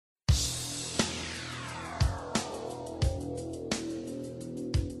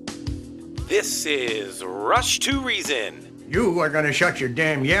This is Rush to Reason. You are going to shut your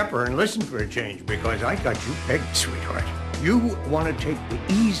damn yapper and listen for a change because I got you pegged, sweetheart. You want to take the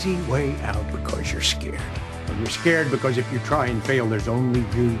easy way out because you're scared. And you're scared because if you try and fail, there's only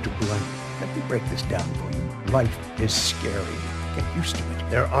you to blame. Let me break this down for you. Life is scary. Get used to it.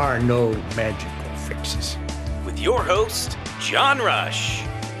 There are no magical fixes. With your host, John Rush.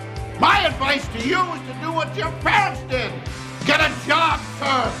 My advice to you is to do what your parents did. Get a job,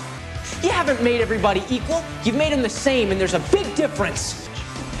 sir. You haven't made everybody equal. You've made them the same, and there's a big difference.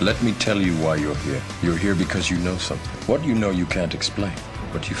 Let me tell you why you're here. You're here because you know something. What you know you can't explain,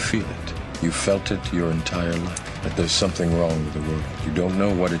 but you feel it. You felt it your entire life, that there's something wrong with the world. You don't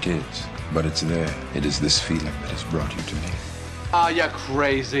know what it is, but it's there. It is this feeling that has brought you to me. Are you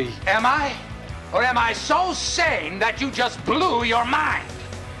crazy? Am I? Or am I so sane that you just blew your mind?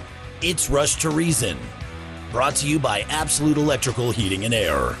 It's Rush to Reason, brought to you by Absolute Electrical Heating and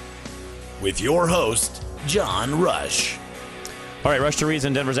Air. With your host, John Rush. All right, Rush to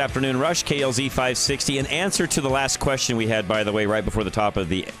Reason, Denver's Afternoon Rush, KLZ 560. An answer to the last question we had, by the way, right before the top of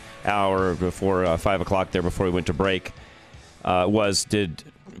the hour, before 5 o'clock there, before we went to break, was did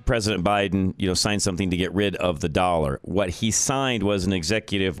President Biden, sign something to get rid of the dollar? What he signed was an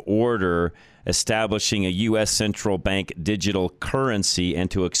executive order establishing a U.S. central bank digital currency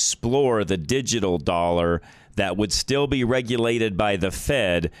and to explore the digital dollar that would still be regulated by the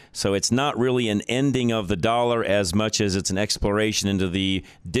Fed. So it's not really an ending of the dollar as much as it's an exploration into the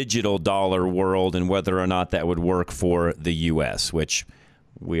digital dollar world and whether or not that would work for the U.S., which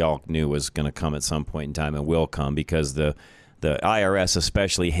we all knew was going to come at some point in time and will come because the IRS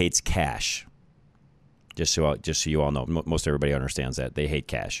especially hates cash. Just so you all know, most everybody understands that. They hate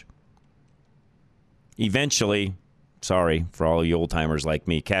cash. Eventually, sorry for all you old-timers like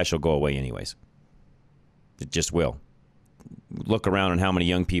me, cash will go away anyways. It just will. Look around and how many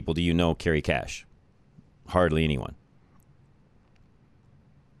young people do you know carry cash? Hardly anyone.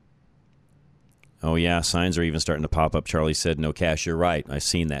 Oh, yeah, signs are even starting to pop up. Charlie said, no cash. You're right. I've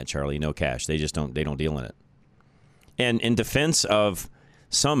seen that, Charlie. No cash. They don't deal in it. And in defense of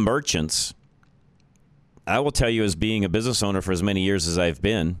some merchants, I will tell you, as being a business owner for as many years as I've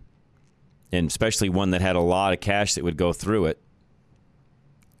been, and especially one that had a lot of cash that would go through it,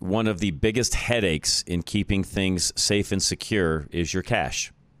 one of the biggest headaches in keeping things safe and secure is your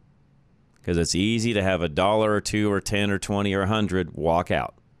cash. Because it's easy to have $1 or $2 or 10 or 20 or 100 walk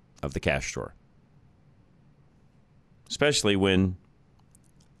out of the cash drawer. Especially when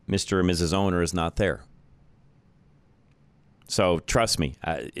Mr. or Mrs. Owner is not there. So trust me,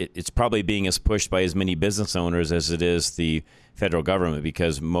 it's probably being as pushed by as many business owners as it is the federal government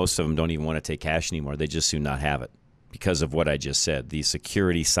because most of them don't even want to take cash anymore. They just do not have it. Because of what I just said, the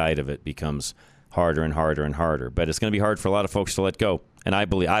security side of it becomes harder and harder and harder. But it's going to be hard for a lot of folks to let go. And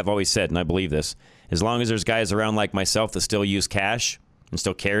I've always said, and I believe this, as long as there's guys around like myself that still use cash and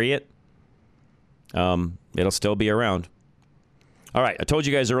still carry it, it'll still be around. All right, I told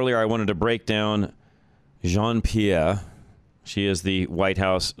you guys earlier I wanted to break down Jean-Pierre. She is the White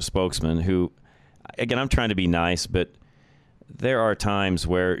House spokesman who, again, I'm trying to be nice, but there are times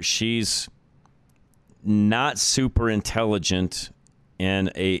where she's not super intelligent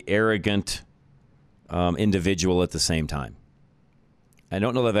and a arrogant individual at the same time. I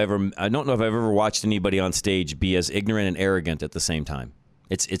don't know if I've ever watched anybody on stage be as ignorant and arrogant at the same time.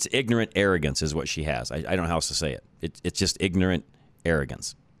 It's ignorant arrogance is what she has. I don't know how else to say it. It's just ignorant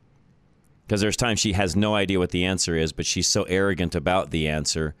arrogance. Because there's times she has no idea what the answer is, but she's so arrogant about the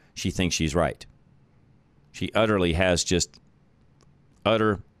answer, she thinks she's right. She utterly has just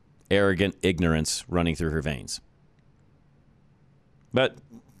utter arrogant ignorance running through her veins. But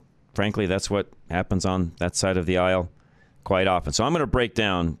frankly, that's what happens on that side of the aisle quite often. So I'm going to break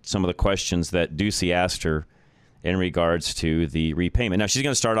down some of the questions that Ducey asked her in regards to the repayment. Now, she's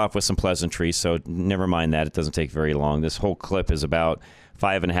going to start off with some pleasantries, so never mind that. It doesn't take very long. This whole clip is about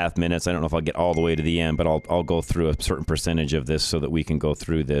 5.5 minutes. I don't know if I'll get all the way to the end, but I'll go through a certain percentage of this so that we can go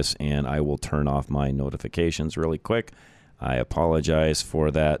through this, and I will turn off my notifications really quick. I apologize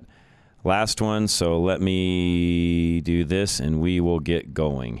for that last one, so let me do this and we will get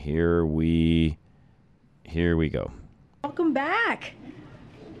going. Here we go. Welcome back.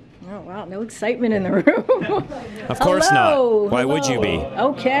 Oh, wow, no excitement in the room. Of course Hello. not. Why would you be?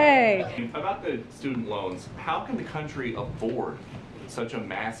 Okay. About the student loans, how can the country afford such a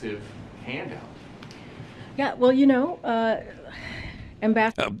massive handout? Yeah, well,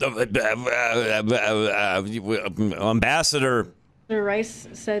 Ambassador Rice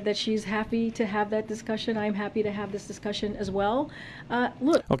said that she's happy to have that discussion. I'm happy to have this discussion as well.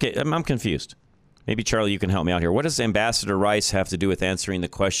 Look. Okay, I'm confused. Maybe, Charlie, you can help me out here. What does Ambassador Rice have to do with answering the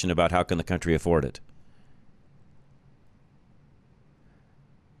question about how can the country afford it?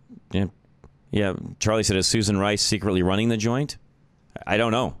 Yeah. Charlie said, is Susan Rice secretly running the joint? I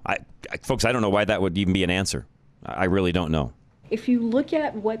don't know. Folks, I don't know why that would even be an answer. I really don't know. If you look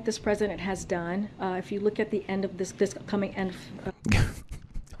at what this president has done, if you look at the end of this coming end of...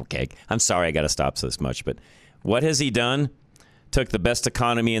 Okay, I'm sorry I got to stop this much, but what has he done? Took the best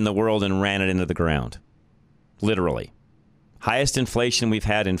economy in the world and ran it into the ground. Literally. Highest inflation we've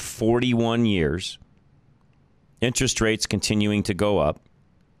had in 41 years. Interest rates continuing to go up.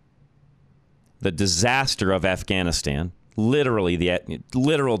 The disaster of Afghanistan. Literally the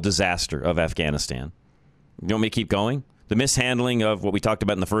literal disaster of Afghanistan. You want me to keep going? The mishandling of what we talked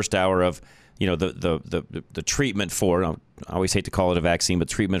about in the first hour of, the treatment for, I always hate to call it a vaccine, but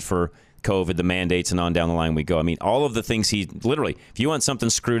treatment for COVID, the mandates, and on down the line we go. I mean, all of the things he literally, if you want something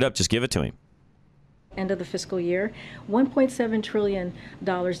screwed up, just give it to him. End of the fiscal year, $1.7 trillion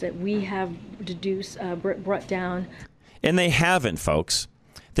that we have brought down. And they haven't, folks.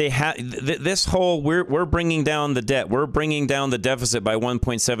 They have this whole we're bringing down the debt. We're bringing down the deficit by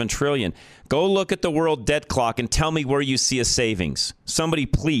 1.7 trillion. Go look at the world debt clock and tell me where you see a savings. Somebody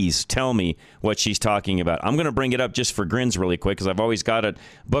please tell me what she's talking about. I'm going to bring it up just for grins really quick because I've always got it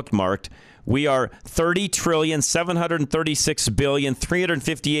bookmarked. We are 30 trillion, 736 billion,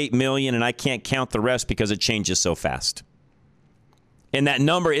 358 million, and I can't count the rest because it changes so fast. And that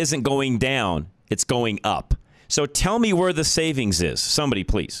number isn't going down, it's going up. So tell me where the savings is. Somebody,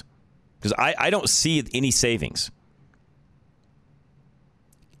 please. Because I don't see any savings.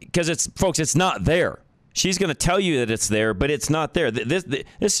 Because it's not there. She's going to tell you that it's there, but it's not there.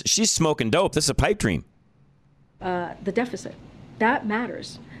 This she's smoking dope. This is a pipe dream. The deficit. That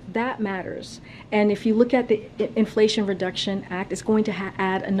matters. That matters. And if you look at the Inflation Reduction Act, it's going to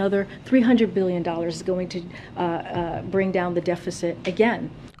add another $300 billion. It's going to bring down the deficit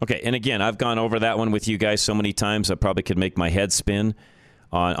again. Okay, and again, I've gone over that one with you guys so many times, I probably could make my head spin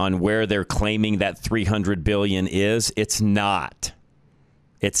on where they're claiming that $300 billion is. It's not.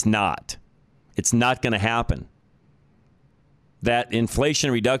 It's not. It's not going to happen. That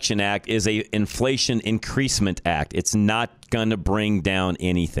Inflation Reduction Act is a Inflation Increasement Act. It's not going to bring down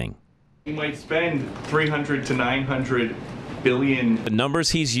anything. He might spend 300 to 900 billion. The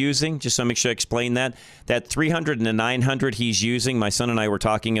numbers he's using, just so I make sure I explain that 300 and the 900 he's using, my son and I were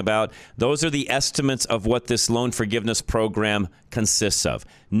talking about, those are the estimates of what this loan forgiveness program consists of.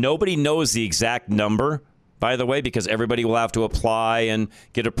 Nobody knows the exact number, by the way, because everybody will have to apply and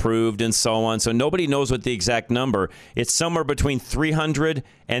get approved and so on. So nobody knows what the exact number. It's somewhere between 300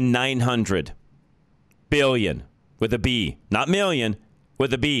 and 900 billion with a B, not million,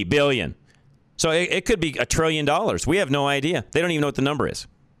 with a B, billion. So it could be $1 trillion. We have no idea. They don't even know what the number is.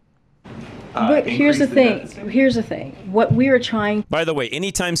 But here's the thing. Here's the thing. What we are trying... By the way,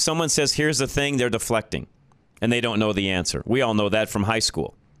 anytime someone says, here's the thing, they're deflecting. And they don't know the answer. We all know that from high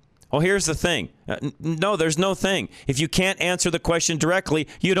school. Oh, here's the thing. No, there's no thing. If you can't answer the question directly,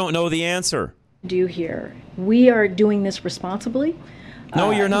 you don't know the answer. Do here. We are doing this responsibly.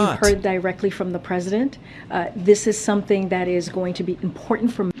 No, you're not. You've heard directly from the president. This is something that is going to be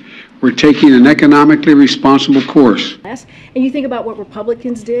important for... We're taking an economically responsible course. And you think about what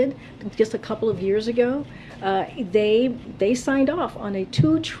Republicans did just a couple of years ago. They signed off on a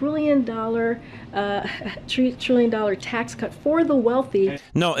 $2 trillion tax cut for the wealthy.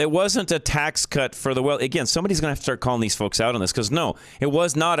 No, it wasn't a tax cut for the wealthy. Again, somebody's going to have to start calling these folks out on this because no, it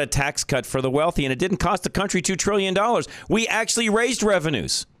was not a tax cut for the wealthy, and it didn't cost the country $2 trillion. We actually raised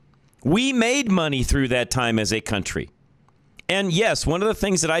revenues. We made money through that time as a country. And yes, one of the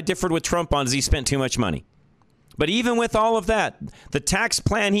things that I differed with Trump on is he spent too much money. But even with all of that, the tax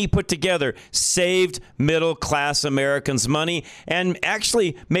plan he put together saved middle-class Americans money and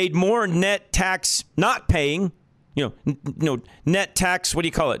actually made more net tax not paying, net tax, what do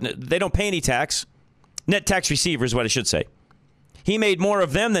you call it? They don't pay any tax. Net tax receivers is what I should say. He made more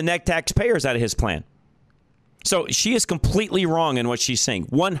of them than net taxpayers out of his plan. So she is completely wrong in what she's saying,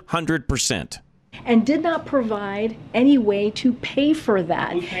 100%. And did not provide any way to pay for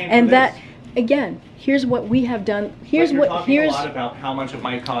that. And that, again, here's what we have done. Here's a lot about how much it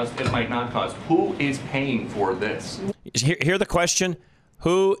might cost, it might not cost. Who is paying for this? Hear the question,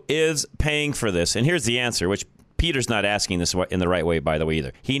 who is paying for this? And here's the answer, which Peter's not asking this in the right way, by the way,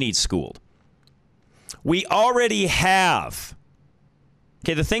 either. He needs schooled. We already have.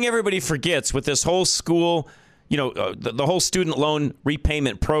 Okay, the thing everybody forgets with this whole school, the whole student loan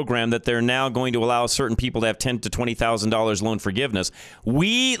repayment program that they're now going to allow certain people to have $10,000 to $20,000 loan forgiveness.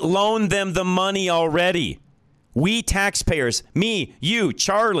 We loaned them the money already. We taxpayers, me, you,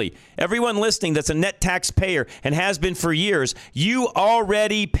 Charlie, everyone listening that's a net taxpayer and has been for years, you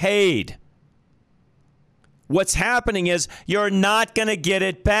already paid. What's happening is you're not going to get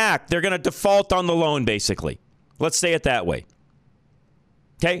it back. They're going to default on the loan, basically. Let's say it that way.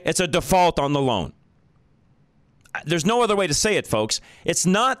 Okay? It's a default on the loan. There's no other way to say it, folks. It's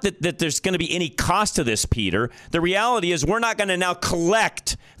not that there's going to be any cost to this, Peter. The reality is we're not going to now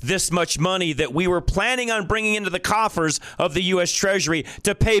collect this much money that we were planning on bringing into the coffers of the U.S. Treasury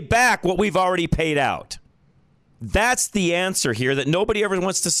to pay back what we've already paid out. That's the answer here that nobody ever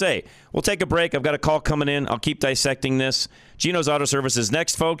wants to say. We'll take a break. I've got a call coming in. I'll keep dissecting this. Gino's Auto Service is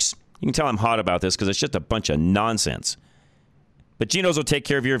next, folks. You can tell I'm hot about this because it's just a bunch of nonsense. But Gino's will take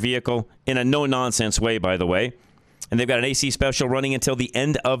care of your vehicle in a no-nonsense way, by the way. And they've got an AC special running until the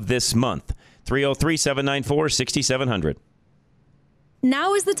end of this month. 303-794-6700.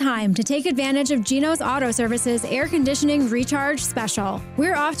 Now is the time to take advantage of Gino's Auto Service's air conditioning recharge special.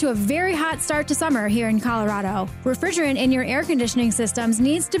 We're off to a very hot start to summer here in Colorado. Refrigerant in your air conditioning systems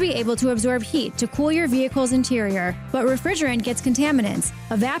needs to be able to absorb heat to cool your vehicle's interior. But refrigerant gets contaminants,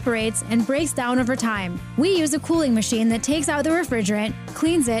 evaporates, and breaks down over time. We use a cooling machine that takes out the refrigerant,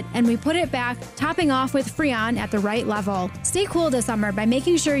 cleans it, and we put it back, topping off with Freon at the right level. Stay cool this summer by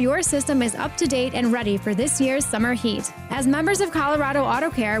making sure your system is up to date and ready for this year's summer heat. As members of Colorado Auto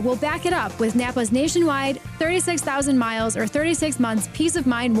Care will back it up with Napa's nationwide 36,000 miles or 36 months peace of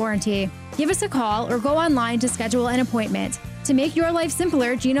mind warranty. Give us a call or go online to schedule an appointment. To make your life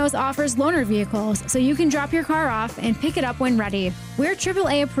simpler, Gino's offers loaner vehicles so you can drop your car off and pick it up when ready. We're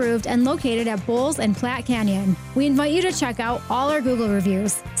AAA approved and located at Bowles and Platte Canyon. We invite you to check out all our Google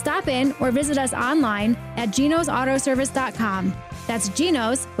reviews. Stop in or visit us online at Gino'sAutoservice.com. That's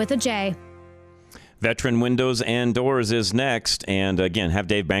Gino's with a J. Veteran Windows and Doors is next. And again, have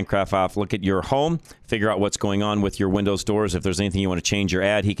Dave Bancroft off. Look at your home. Figure out what's going on with your windows, doors. If there's anything you want to change or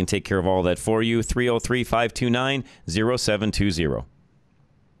add, he can take care of all that for you. 303-529-0720.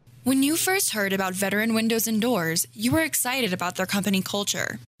 When you first heard about Veteran Windows and Doors, you were excited about their company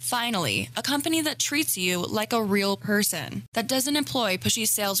culture. Finally, a company that treats you like a real person, that doesn't employ pushy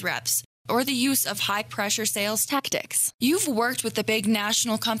sales reps or the use of high-pressure sales tactics. You've worked with the big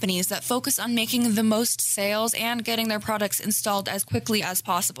national companies that focus on making the most sales and getting their products installed as quickly as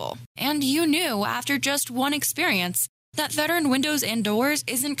possible. And you knew, after just one experience, that Veteran Windows and Doors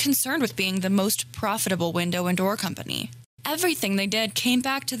isn't concerned with being the most profitable window and door company. Everything they did came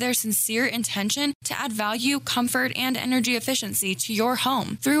back to their sincere intention to add value, comfort, and energy efficiency to your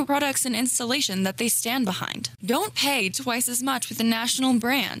home through products and installation that they stand behind. Don't pay twice as much with a national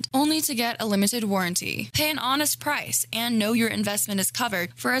brand, only to get a limited warranty. Pay an honest price and know your investment is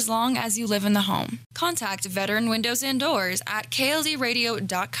covered for as long as you live in the home. Contact Veteran Windows and Doors at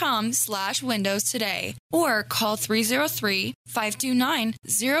klzradio.com/windows today or call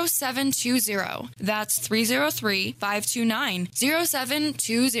 303-529-0720. That's 303-529-0720.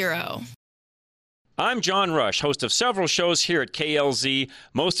 I'm John Rush, host of several shows here at KLZ.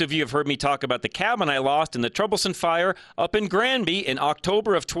 Most of you have heard me talk about the cabin I lost in the troublesome fire up in Granby in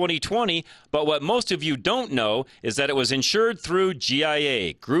October of 2020. But what most of you don't know is that it was insured through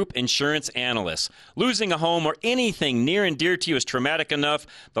GIA, Group Insurance Analysts. Losing a home or anything near and dear to you is traumatic enough.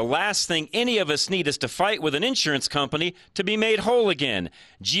 The last thing any of us need is to fight with an insurance company to be made whole again.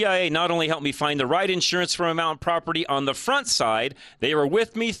 GIA not only helped me find the right insurance for my mountain property on the front side, they were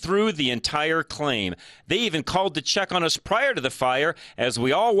with me through the entire claim. They even called to check on us prior to the fire as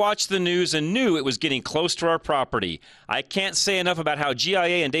we all watched the news and knew it was getting close to our property. I can't say enough about how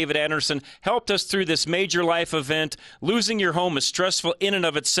GIA and David Anderson helped us through this major life event. Losing your home is stressful in and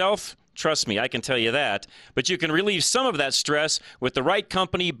of itself. Trust me, I can tell you that. But you can relieve some of that stress with the right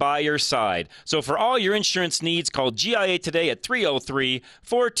company by your side. So for all your insurance needs, call GIA today at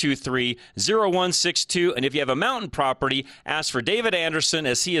 303-423-0162. And if you have a mountain property, ask for David Anderson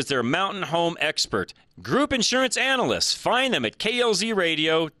as he is their mountain home expert. Group Insurance Analysts. Find them at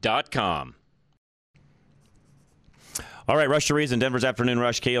klzradio.com. All right, Rush to Reason, Denver's Afternoon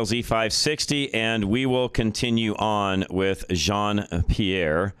Rush, KLZ 560. And we will continue on with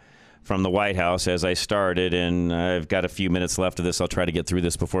Jean-Pierre from the White House as I started, and I've got a few minutes left of this. I'll try to get through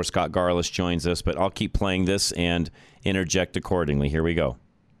this before Scott Garlish joins us, but I'll keep playing this and interject accordingly. Here we go.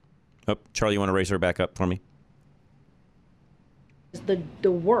 Oh, Charlie, you want to raise her back up for me? The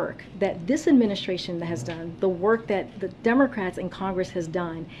work that this administration has done, the work that the Democrats in Congress has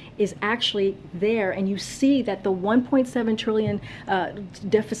done is actually there, and you see that the 1.7 trillion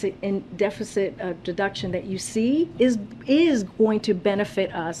deficit deduction that you see is going to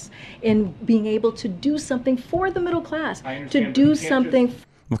benefit us in being able to do something for the middle class, to do something.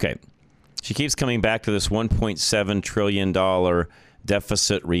 Okay. She keeps coming back to this $1.7 trillion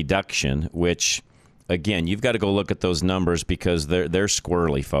deficit reduction, which, again, you've got to go look at those numbers because they're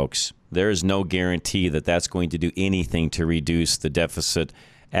squirrely, folks. There is no guarantee that that's going to do anything to reduce the deficit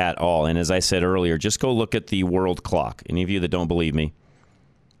at all. And as I said earlier, just go look at the world clock. Any of you that don't believe me,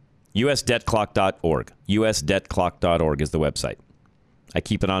 usdebtclock.org. usdebtclock.org is the website. I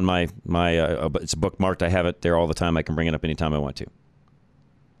keep it on my it's bookmarked. I have it there all the time. I can bring it up anytime I want to.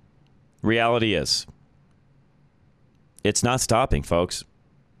 Reality is, it's not stopping, folks.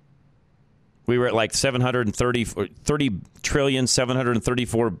 We were at like 30 trillion,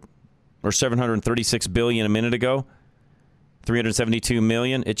 734 or 736 billion a minute ago. 372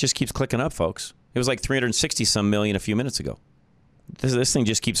 million. It just keeps clicking up, folks. It was like 360 some million a few minutes ago. This thing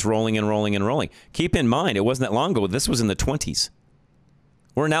just keeps rolling and rolling and rolling. Keep in mind, it wasn't that long ago. This was in the 20s.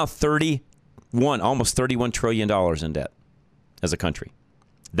 We're now almost $31 trillion in debt as a country.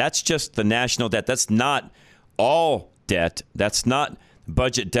 That's just the national debt. That's not all debt. That's not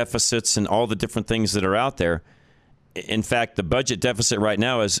budget deficits and all the different things that are out there. In fact, the budget deficit right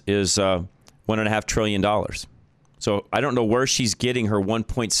now is $1.5 trillion. So I don't know where she's getting her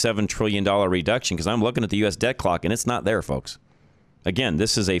 $1.7 trillion reduction because I'm looking at the U.S. debt clock and it's not there, folks. Again,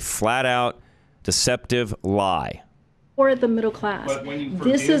 this is a flat-out deceptive lie. For the middle class.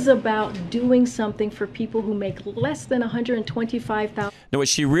 This is about doing something for people who make less than $125,000. No, what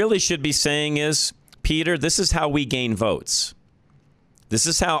she really should be saying is, Peter, this is how we gain votes. This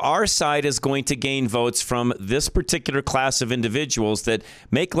is how our side is going to gain votes from this particular class of individuals that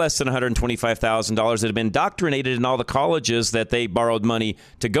make less than $125,000 that have been indoctrinated in all the colleges that they borrowed money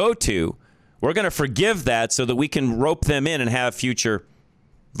to go to. We're going to forgive that so that we can rope them in and have future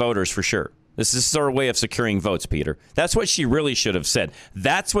voters for sure. This is our way of securing votes, Peter. That's what she really should have said.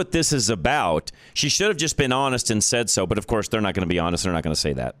 That's what this is about. She should have just been honest and said so. But, of course, they're not going to be honest. They're not going to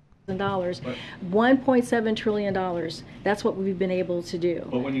say that. $1.7 trillion. That's what we've been able to do.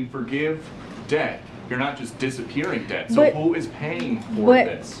 But when you forgive debt, you're not just disappearing debt. So who is paying for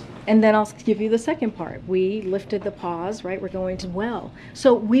this? And then I'll give you the second part. We lifted the pause, right? We're going to well.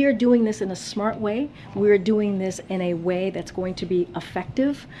 So we are doing this in a smart way. We're doing this in a way that's going to be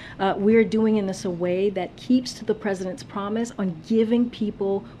effective. We're doing in this a way that keeps to the president's promise on giving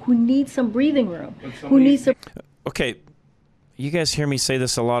people who need some breathing room, who need some... Okay, you guys hear me say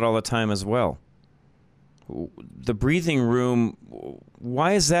this a lot all the time as well. The breathing room,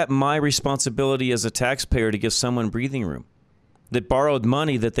 why is that my responsibility as a taxpayer to give someone breathing room that borrowed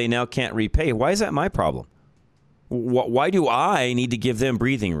money that they now can't repay? Why is that my problem? Why do I need to give them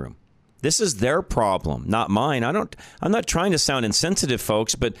breathing room? This is their problem, not mine. I'm not trying to sound insensitive,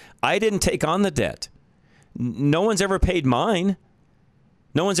 folks, but I didn't take on the debt. No one's ever paid mine.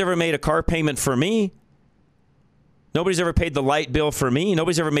 No one's ever made a car payment for me. Nobody's ever paid the light bill for me.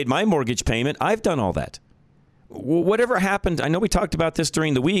 Nobody's ever made my mortgage payment. I've done all that. Whatever happened, I know we talked about this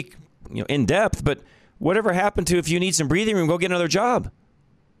during the week, in depth, but whatever happened to if you need some breathing room, go get another job.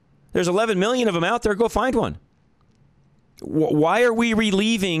 There's 11 million of them out there. Go find one. Why are we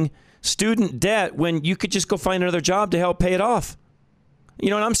relieving student debt when you could just go find another job to help pay it off?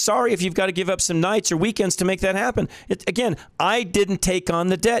 And I'm sorry if you've got to give up some nights or weekends to make that happen. Again, I didn't take on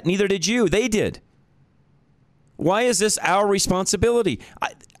the debt. Neither did you. They did. Why is this our responsibility?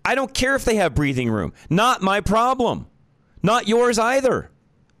 I don't care if they have breathing room. Not my problem. Not yours either.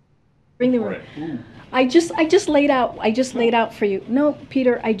 Breathing room. I just laid out for you. No,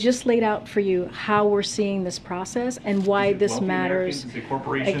 Peter, I just laid out for you how we're seeing this process and why this matters.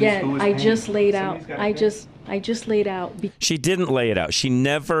 Again, I just laid out. I just laid out. She didn't lay it out. She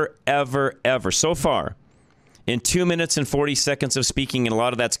never, ever, ever, so far, in 2 minutes and 40 seconds of speaking, and a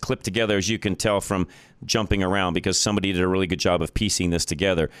lot of that's clipped together, as you can tell from jumping around, because somebody did a really good job of piecing this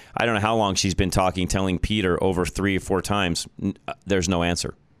together. I don't know how long she's been talking, telling Peter over 3 or 4 times. There's no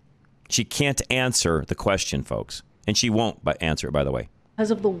answer. She can't answer the question, folks. And she won't answer it, by the way. Because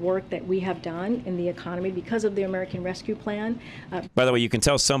of the work that we have done in the economy, because of the American Rescue Plan. By the way, you can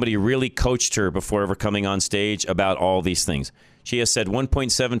tell somebody really coached her before ever coming on stage about all these things. She has said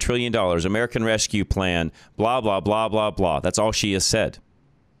 $1.7 trillion, American Rescue Plan, blah, blah, blah, blah, blah. That's all she has said.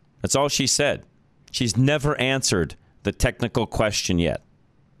 That's all she said. She's never answered the technical question yet.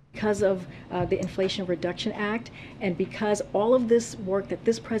 Because of the Inflation Reduction Act, and because all of this work that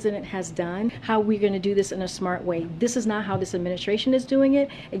this president has done, how we're going to do this in a smart way. This is not how this administration is doing it.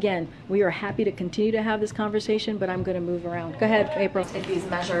 Again, we are happy to continue to have this conversation, but I'm going to move around. Go ahead, April. If these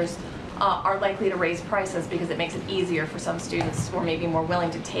measures are likely to raise prices because it makes it easier for some students who are maybe more willing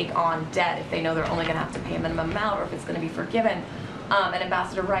to take on debt if they know they're only going to have to pay a minimum amount or if it's going to be forgiven. And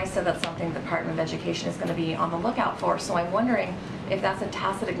Ambassador Rice said that's something the Department of Education is going to be on the lookout for. So I'm wondering if that's a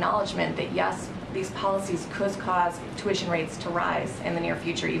tacit acknowledgement that, yes, these policies could cause tuition rates to rise in the near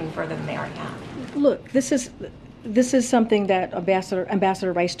future even further than they already have. Look, this is something that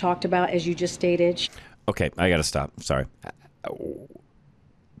Ambassador Rice talked about, as you just stated. Okay, I got to stop. Sorry.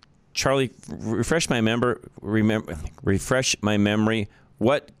 Charlie, refresh my memory.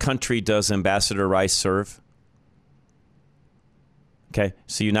 What country does Ambassador Rice serve? Okay,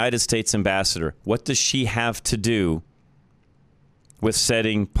 so United States Ambassador. What does she have to do with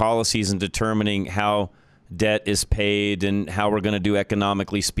setting policies and determining how debt is paid and how we're going to do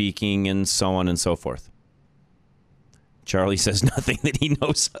economically speaking and so on and so forth? Charlie says nothing that he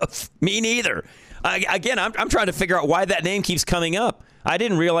knows of. Me neither. I'm trying to figure out why that name keeps coming up. I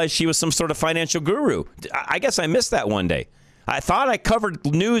didn't realize she was some sort of financial guru. I guess I missed that one day. I thought I covered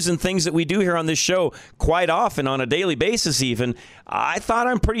news and things that we do here on this show quite often on a daily basis even. I thought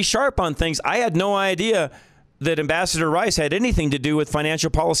I'm pretty sharp on things. I had no idea that Ambassador Rice had anything to do with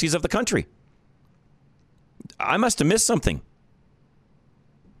financial policies of the country. I must have missed something.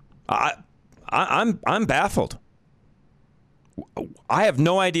 I'm baffled. I have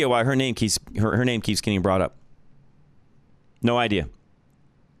no idea why her name keeps getting brought up. No idea.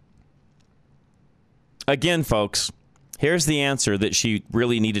 Again, folks, here's the answer that she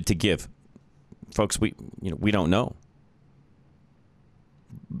really needed to give. Folks, we don't know.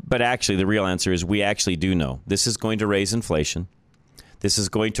 But actually, the real answer is we actually do know. This is going to raise inflation. This is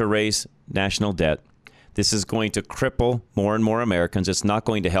going to raise national debt. This is going to cripple more and more Americans. It's not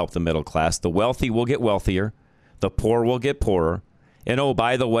going to help the middle class. The wealthy will get wealthier. The poor will get poorer. And oh,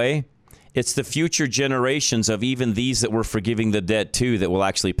 by the way, it's the future generations of even these that we're forgiving the debt to that will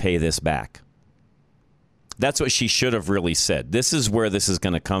actually pay this back. That's what she should have really said. This is where this is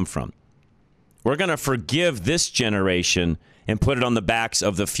going to come from. We're going to forgive this generation and put it on the backs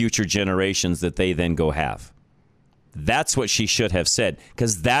of the future generations that they then go have. That's what she should have said,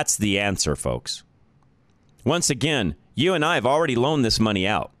 because that's the answer, folks. Once again, you and I have already loaned this money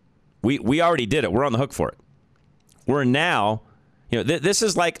out. We already did it. We're on the hook for it. We're now, this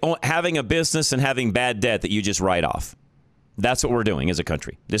is like having a business and having bad debt that you just write off. That's what we're doing as a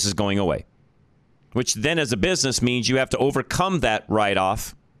country. This is going away. Which then as a business means you have to overcome that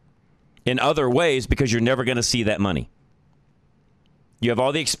write-off in other ways because you're never going to see that money. You have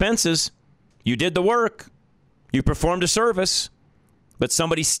all the expenses. You did the work. You performed a service. But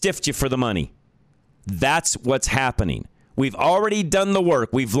somebody stiffed you for the money. That's what's happening. We've already done the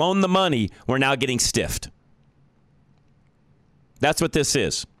work. We've loaned the money. We're now getting stiffed. That's what this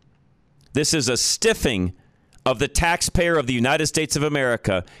is. This is a stiffing of the taxpayer of the United States of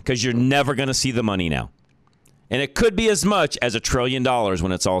America because you're never going to see the money now. And it could be as much as $1 trillion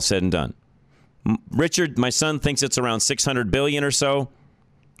when it's all said and done. Richard, my son, thinks it's around $600 billion or so.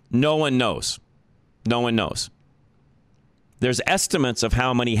 No one knows. No one knows. There's estimates of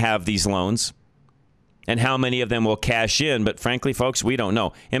how many have these loans and how many of them will cash in. But frankly, folks, we don't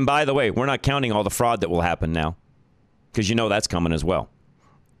know. And by the way, we're not counting all the fraud that will happen now because that's coming as well.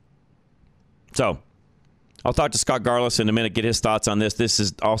 So I'll talk to Scott Garlis in a minute, get his thoughts on this. This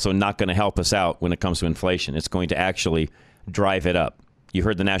is also not going to help us out when it comes to inflation. It's going to actually drive it up. You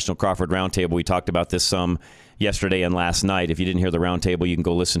heard the National Crawford Roundtable. We talked about this some yesterday and last night. If you didn't hear the roundtable, you can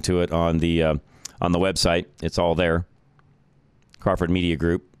go listen to it on the website. It's all there. Crawford Media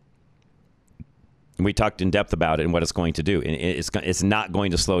Group. And we talked in depth about it and what it's going to do. And it's not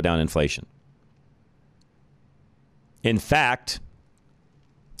going to slow down inflation. In fact,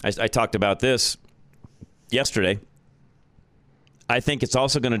 I talked about this yesterday. I think it's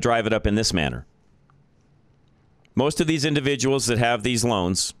also going to drive it up in this manner. Most of these individuals that have these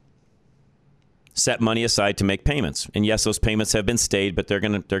loans set money aside to make payments. And yes, those payments have been stayed, but they're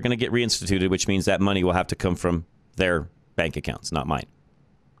going to get reinstituted, which means that money will have to come from their bank accounts, not mine.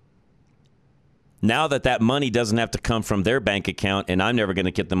 Now that money doesn't have to come from their bank account and I'm never going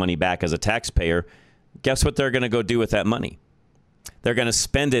to get the money back as a taxpayer, guess what they're going to go do with that money? They're going to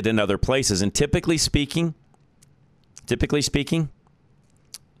spend it in other places. And typically speaking,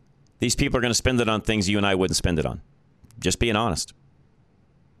 these people are going to spend it on things you and I wouldn't spend it on. Just being honest.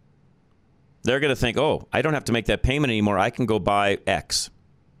 They're going to think, oh, I don't have to make that payment anymore. I can go buy X.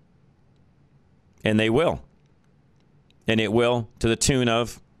 And they will. And it will to the tune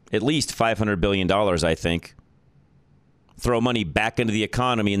of at least $500 billion, I think. Throw money back into the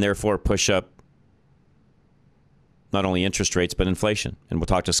economy and therefore push up not only interest rates, but inflation. And we'll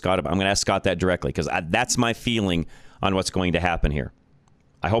talk to Scott about it. I'm going to ask Scott that directly because that's my feeling on what's going to happen here.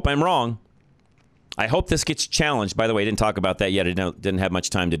 I hope I'm wrong. I hope this gets challenged. By the way, I didn't talk about that yet. I didn't have much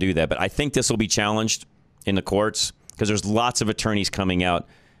time to do that. But I think this will be challenged in the courts because there's lots of attorneys coming out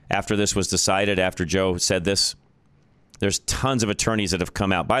after this was decided, after Joe said this. There's tons of attorneys that have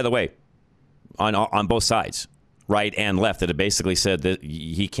come out, by the way, on both sides, right and left, that have basically said that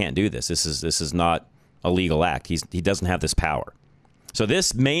he can't do this. This is not a legal act. He doesn't have this power. So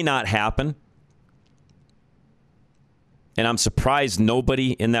this may not happen. And I'm surprised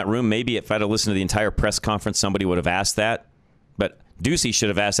nobody in that room, maybe if I'd have listened to the entire press conference, somebody would have asked that. But Ducey should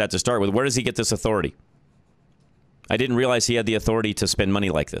have asked that to start with. Where does he get this authority? I didn't realize he had the authority to spend money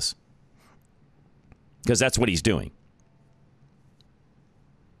like this. Because that's what he's doing.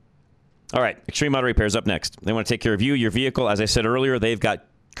 All right, Extreme Auto Repair is up next. They want to take care of you, your vehicle. As I said earlier, they've got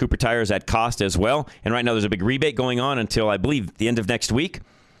Cooper tires at cost as well. And right now there's a big rebate going on until, I believe, the end of next week.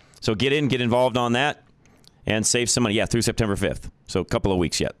 So get involved on that and save some money. Yeah, through September 5th. So a couple of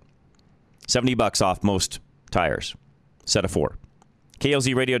weeks yet. $70 off most tires. Set of 4.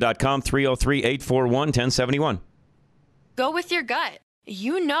 KLZradio.com, 303-841-1071. Go with your gut.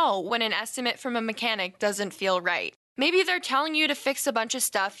 You know when an estimate from a mechanic doesn't feel right. Maybe they're telling you to fix a bunch of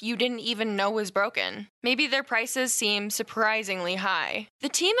stuff you didn't even know was broken. Maybe their prices seem surprisingly high. The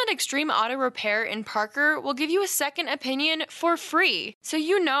team at Extreme Auto Repair in Parker will give you a second opinion for free, so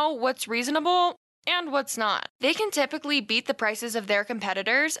you know what's reasonable and what's not. They can typically beat the prices of their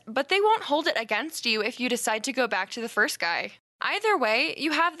competitors, but they won't hold it against you if you decide to go back to the first guy. Either way,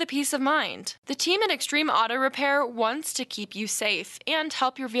 you have the peace of mind. The team at Extreme Auto Repair wants to keep you safe and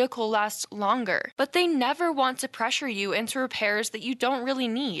help your vehicle last longer, but they never want to pressure you into repairs that you don't really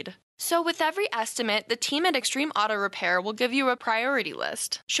need. So with every estimate, the team at Extreme Auto Repair will give you a priority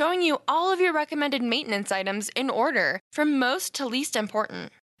list, showing you all of your recommended maintenance items in order, from most to least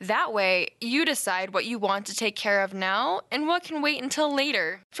important. That way, you decide what you want to take care of now and what can wait until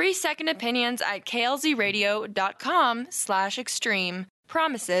later. Free second opinions at klzradio.com/extreme.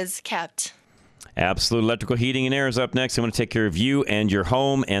 Promises kept. Absolute Electrical Heating and Air is up next. They want to take care of you and your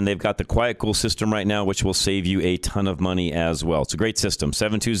home, and they've got the Quiet Cool system right now, which will save you a ton of money as well. It's a great system.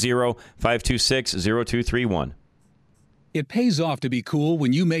 720-526-0231. It pays off to be cool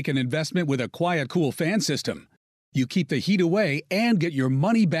when you make an investment with a Quiet Cool fan system. You keep the heat away and get your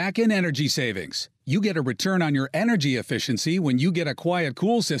money back in energy savings. You get a return on your energy efficiency when you get a Quiet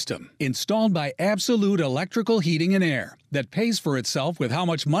Cool system installed by Absolute Electrical Heating and Air that pays for itself with how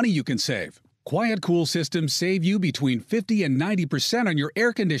much money you can save. Quiet Cool systems save you between 50 and 90% on your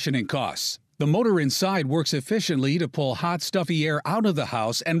air conditioning costs. The motor inside works efficiently to pull hot, stuffy air out of the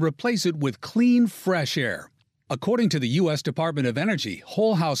house and replace it with clean, fresh air. According to the U.S. Department of Energy,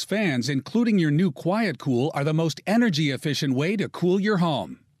 whole house fans, including your new Quiet Cool, are the most energy-efficient way to cool your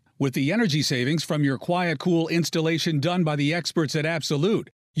home. With the energy savings from your Quiet Cool installation done by the experts at Absolute,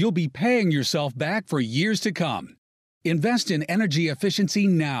 you'll be paying yourself back for years to come. Invest in energy efficiency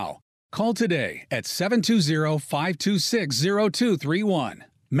now. Call today at 720-526-0231.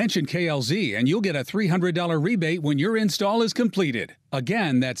 Mention KLZ and you'll get a $300 rebate when your install is completed.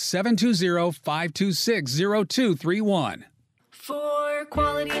 Again, that's 720-526-0231. For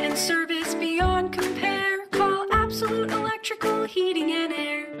quality and service beyond compare, call Absolute Electrical Heating and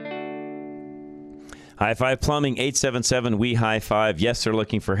Air. High Five Plumbing, 877-WE-HIGH-FIVE. Yes, they're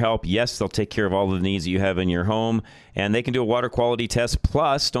looking for help. Yes, they'll take care of all of the needs that you have in your home. And they can do a water quality test.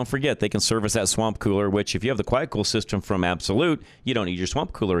 Plus, don't forget, they can service that swamp cooler, which if you have the Quiet Cool system from Absolute, you don't need your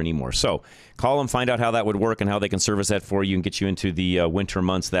swamp cooler anymore. So call them, find out how that would work and how they can service that for you and get you into the winter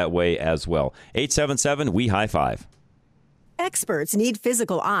months that way as well. 877-WE-HIGH-FIVE. Experts need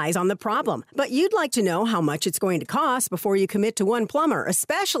physical eyes on the problem, but you'd like to know how much it's going to cost before you commit to one plumber,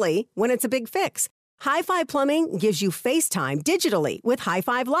 especially when it's a big fix. High Five Plumbing gives you FaceTime digitally with High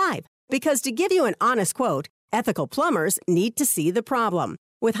Five Live. Because to give you an honest quote, ethical plumbers need to see the problem.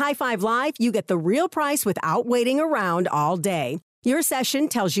 With High Five Live, you get the real price without waiting around all day. Your session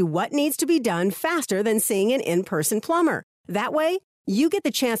tells you what needs to be done faster than seeing an in-person plumber. That way, you get the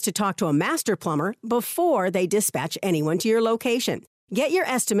chance to talk to a master plumber before they dispatch anyone to your location. Get your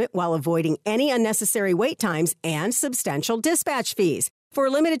estimate while avoiding any unnecessary wait times and substantial dispatch fees. For a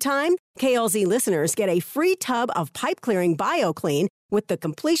limited time, KLZ listeners get a free tub of pipe-clearing BioClean with the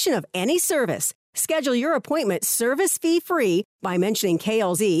completion of any service. Schedule your appointment service fee-free by mentioning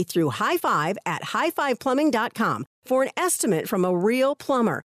KLZ through High Five at highfiveplumbing.com for an estimate from a real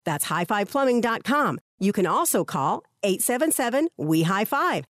plumber. That's highfiveplumbing.com. You can also call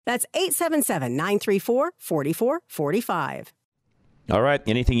 877-WE-HIGH-FIVE. That's 877-934-4445. All right.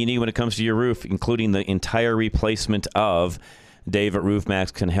 Anything you need when it comes to your roof, including the entire replacement of Dave at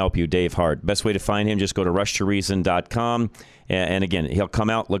RoofMax can help you. Dave Hart. Best way to find him, just go to rushtoreason.com. And again, he'll come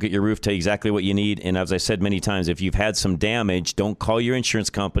out, look at your roof, tell you exactly what you need. And as I said many times, if you've had some damage, don't call your insurance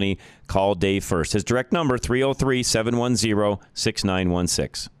company. Call Dave first. His direct number,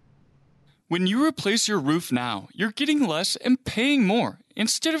 303-710-6916. When you replace your roof now, you're getting less and paying more.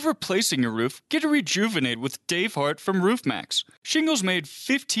 Instead of replacing your roof, get a Rejuvenate with Dave Hart from RoofMax. Shingles made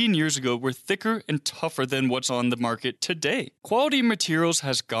 15 years ago were thicker and tougher than what's on the market today. Quality materials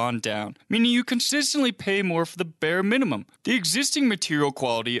has gone down, meaning you consistently pay more for the bare minimum. The existing material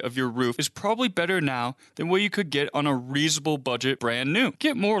quality of your roof is probably better now than what you could get on a reasonable budget brand new.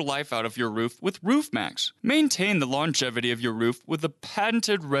 Get more life out of your roof with RoofMax. Maintain the longevity of your roof with a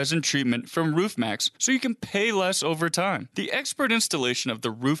patented resin treatment from RoofMax so you can pay less over time. The expert installation of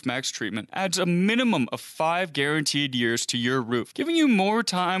the RoofMax treatment adds a minimum of 5 guaranteed years to your roof, giving you more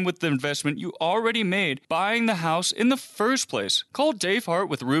time with the investment you already made buying the house in the first place. Call Dave Hart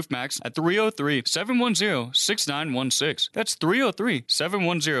with RoofMax at 303-710-6916. That's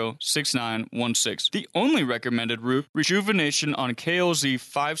 303-710-6916. The only recommended roof rejuvenation on KLZ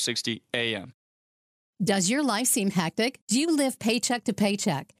 560 AM. Does your life seem hectic? Do you live paycheck to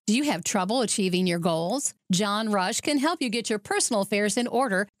paycheck? Do you have trouble achieving your goals? John Rush can help you get your personal affairs in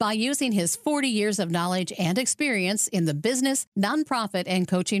order by using his 40 years of knowledge and experience in the business, nonprofit, and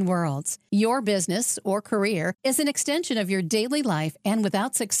coaching worlds. Your business or career is an extension of your daily life, and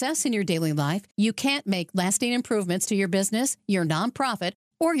without success in your daily life, you can't make lasting improvements to your business, your nonprofit,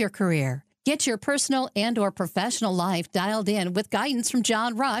 or your career. Get your personal and/or professional life dialed in with guidance from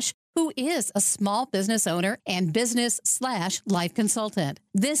John Rush, who is a small business owner and business/life consultant.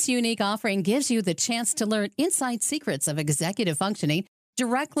 This unique offering gives you the chance to learn inside secrets of executive functioning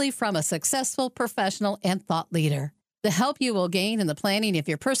directly from a successful professional and thought leader. The help you will gain in the planning of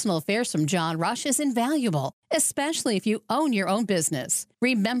your personal affairs from John Rush is invaluable, especially if you own your own business.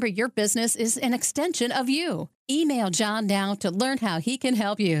 Remember, your business is an extension of you. Email John now to learn how he can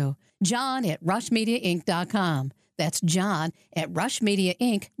help you. John at rushmediainc.com. That's John at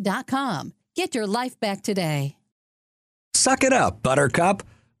rushmediainc.com. Get your life back today. Suck it up, Buttercup.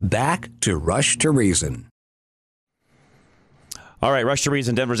 Back to Rush to Reason. All right, Rush to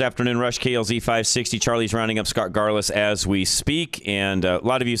Reason, Denver's Afternoon Rush, KLZ 560. Charlie's rounding up Scott Garlis as we speak. And a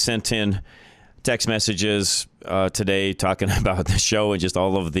lot of you sent in text messages today talking about the show and just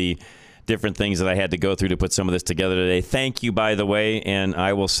all of the different things that I had to go through to put some of this together today. Thank you, by the way. And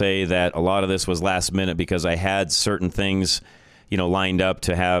I will say that a lot of this was last minute because I had certain things, lined up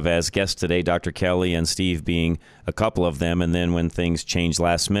to have as guests today, Dr. Kelly and Steve being a couple of them. And then when things change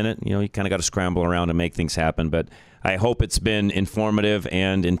last minute, you kind of got to scramble around to make things happen. But I hope it's been informative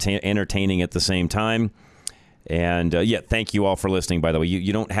and entertaining at the same time. And thank you all for listening, by the way.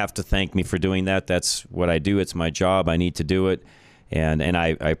 You don't have to thank me for doing that. That's what I do. It's my job. I need to do it. And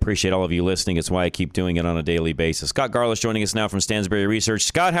I appreciate all of you listening. It's why I keep doing it on a daily basis. Scott Garlis joining us now from Stansberry Research.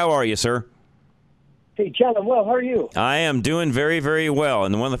 Scott, how are you, sir? Hey, John, I'm well. How are you? I am doing very, very well.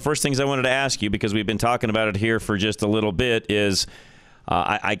 And one of the first things I wanted to ask you, because we've been talking about it here for just a little bit, is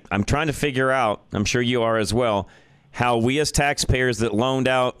I'm trying to figure out, I'm sure you are as well, how we as taxpayers that loaned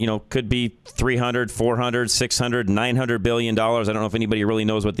out, could be $300, $400, $600, $900 billion. I don't know if anybody really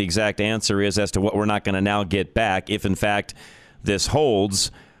knows what the exact answer is as to what we're not going to now get back if, in fact, this holds.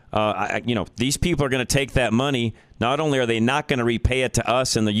 These people are going to take that money. Not only are they not going to repay it to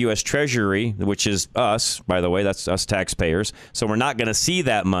us in the U.S. Treasury, which is us, by the way, that's us taxpayers. So we're not going to see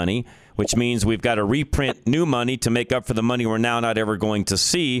that money, which means we've got to reprint new money to make up for the money we're now not ever going to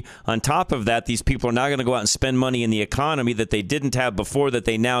see. On top of that, these people are now going to go out and spend money in the economy that they didn't have before that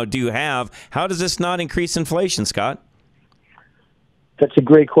they now do have. How does this not increase inflation, Scott? That's a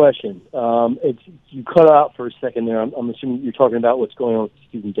great question. You cut out for a second there. I'm assuming you're talking about what's going on with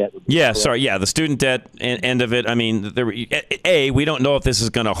student debt. Yeah, sorry. Yeah, the student debt end of it. I mean, we don't know if this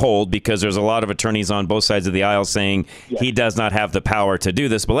is going to hold because there's a lot of attorneys on both sides of the aisle saying he does not have the power to do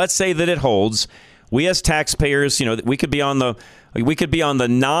this. But let's say that it holds. We as taxpayers, we could be on the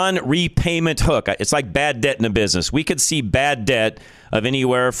non-repayment hook. It's like bad debt in a business. We could see bad debt of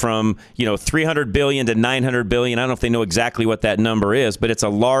anywhere from, $300 billion to $900 billion. I don't know if they know exactly what that number is, but it's a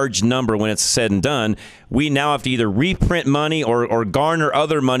large number when it's said and done. We now have to either reprint money or garner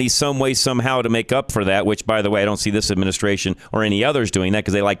other money some way, somehow to make up for that, which, by the way, I don't see this administration or any others doing that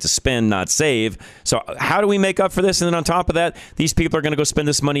because they like to spend, not save. So how do we make up for this? And then on top of that, these people are going to go spend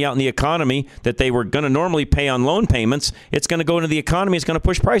this money out in the economy that they were going to normally pay on loan payments. It's going to go into the economy. It's going to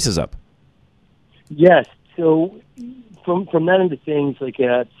push prices up. Yes. So from that end of things, like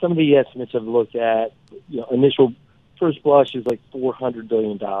some of the estimates I've looked at, initial first blush is like $400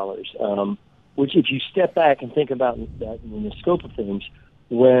 billion. which if you step back and think about that in the scope of things,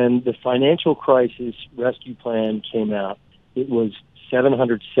 when the financial crisis rescue plan came out, it was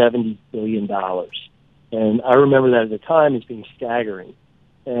 $770 billion. And I remember that at the time as being staggering.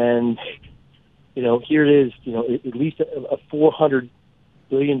 And, here it is, at least a $400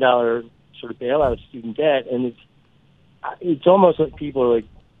 billion sort of bailout of student debt. And it's almost like people are like,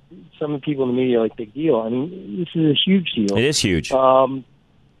 some of the people in the media are like, big deal. I mean, this is a huge deal. It is huge. So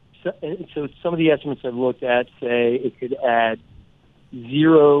some of the estimates I've looked at say it could add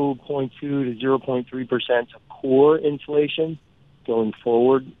 0.2 to 0.3% of core inflation going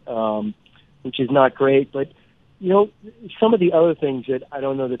forward, which is not great. But, some of the other things that I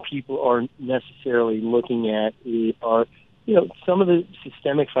don't know that people are necessarily looking at are, some of the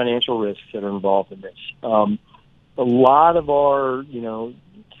systemic financial risks that are involved in this. A lot of our,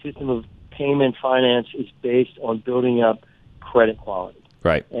 system of payment finance is based on building up credit quality.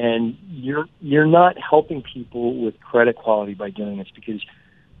 Right. And you're not helping people with credit quality by doing this, because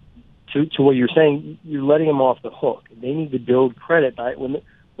to what you're saying, you're letting them off the hook. They need to build credit.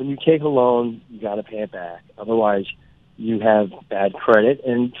 When you take a loan, you got to pay it back. Otherwise, you have bad credit,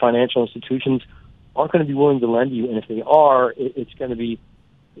 and financial institutions aren't going to be willing to lend you. And if they are, it's going to be,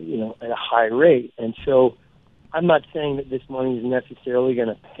 at a high rate. And so I'm not saying that this money is necessarily going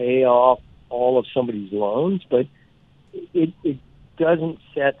to pay off all of somebody's loans, but it doesn't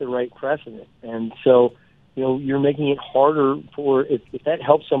set the right precedent. And so, you're making it harder for, if that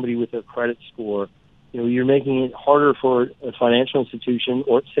helps somebody with their credit score, you're making it harder for a financial institution,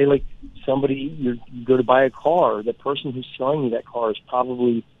 or say like somebody, you go to buy a car, the person who's selling you that car is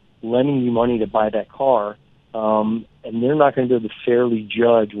probably lending you money to buy that car, and they're not going to be able to fairly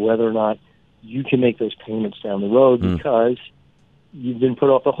judge whether or not you can make those payments down the road because you've been put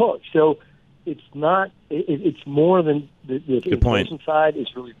off the hook. So it's not, it's more than the inflation side is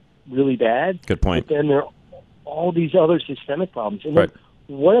really, really bad. Good point. But then there are all these other systemic problems. And then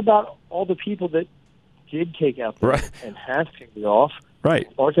what about all the people that did take out debt and have paid it off? Right.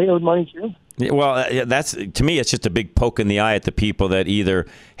 Aren't they owed money too? Yeah, well, that's, to me, it's just a big poke in the eye at the people that either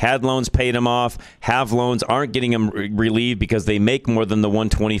had loans, paid them off, have loans, aren't getting them relieved because they make more than the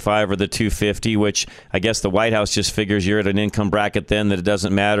 125 or the 250, which I guess the White House just figures you're at an income bracket then that it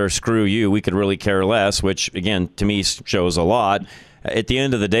doesn't matter. Screw you. We could really care less, which, again, to me shows a lot. At the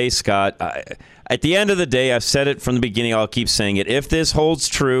end of the day, Scott, at the end of the day, I've said it from the beginning, I'll keep saying it. If this holds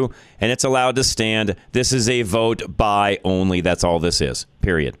true and it's allowed to stand, this is a vote buy only. That's all this is,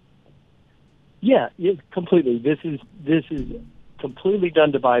 period. Yeah, completely. This is completely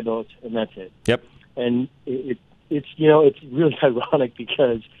done to buy votes, and that's it. Yep. And it's it's really ironic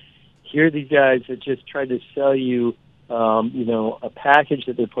because here are these guys that just tried to sell you a package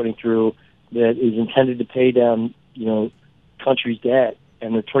that they're putting through that is intended to pay down country's debt,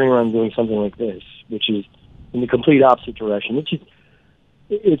 and they're turning around and doing something like this, which is in the complete opposite direction.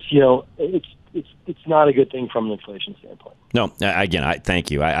 It's not a good thing from an inflation standpoint. No, again, I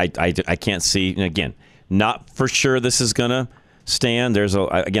thank you. I can't see, again, not for sure this is going to stand.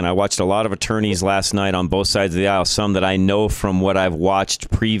 I watched a lot of attorneys last night on both sides of the aisle, some that I know from what I've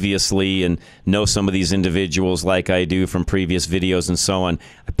watched previously and know some of these individuals like I do from previous videos and so on.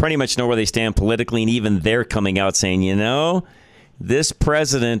 I pretty much know where they stand politically, and even they're coming out saying, this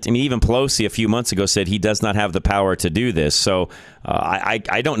president, even Pelosi a few months ago said he does not have the power to do this. So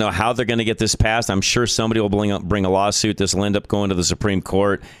I don't know how they're going to get this passed. I'm sure somebody will bring a lawsuit. This will end up going to the Supreme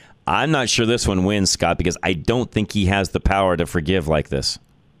Court. I'm not sure this one wins, Scott, because I don't think he has the power to forgive like this.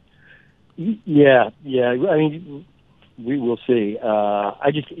 Yeah. I mean, we will see.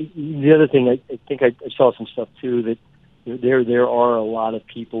 The other thing, I think I saw some stuff too that there are a lot of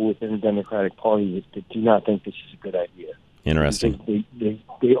people within the Democratic Party that do not think this is a good idea. Interesting.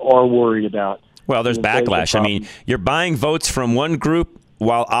 They are worried about. Well, there's backlash. I mean, you're buying votes from one group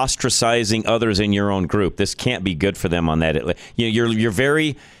while ostracizing others in your own group. This can't be good for them on that.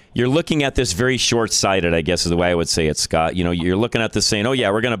 You're looking at this very short-sighted, I guess is the way I would say it, Scott. You're looking at this saying, oh,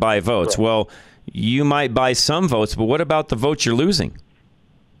 yeah, we're going to buy votes. Right. Well, you might buy some votes, but what about the votes you're losing?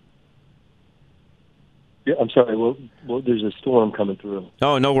 Yeah, I'm sorry. Well, there's a storm coming through.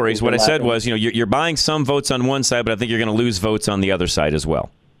 Oh, no worries. What I said was, you're buying some votes on one side, but I think you're going to lose votes on the other side as well.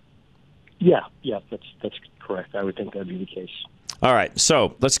 Yeah, that's correct. I would think that'd be the case. All right,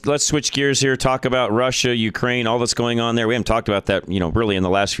 so let's switch gears here. Talk about Russia, Ukraine, all that's going on there. We haven't talked about that, really in the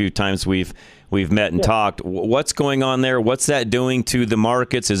last few times we've met and talked. What's going on there? What's that doing to the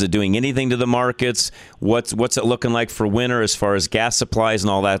markets? Is it doing anything to the markets? What's it looking like for winter as far as gas supplies and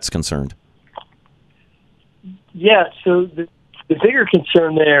all that's concerned? Yeah, so the bigger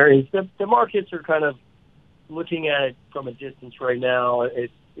concern there is the markets are kind of looking at it from a distance right now.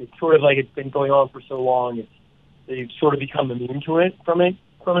 It's it's sort of like it's been going on for so long. They've sort of become immune to it from an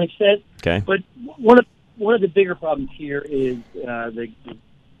extent. Okay. But one of the bigger problems here is the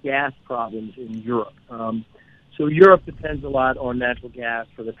gas problems in Europe. So Europe depends a lot on natural gas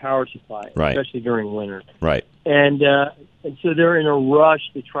for the power supply, Right. especially during winter. Right. And so they're in a rush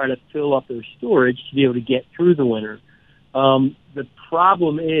to try to fill up their storage to be able to get through the winter. The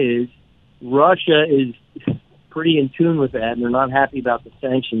problem is Russia is pretty in tune with that, and they're not happy about the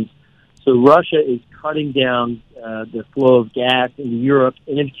sanctions. So Russia is cutting down the flow of gas into Europe,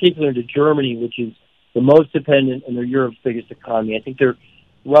 and in particular to Germany, which is the most dependent and they're Europe's biggest economy. I think they're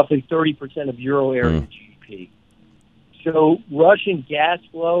roughly 30% of Euro area GDP. So Russian gas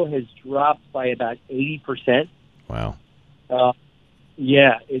flow has dropped by about 80%. Wow.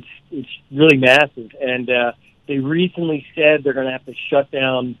 Yeah, it's really massive. And they recently said they're going to have to shut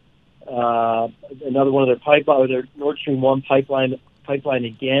down another one of their pipeline, their Nord Stream 1 pipeline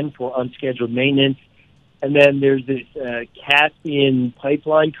again for unscheduled maintenance. And then there's this Caspian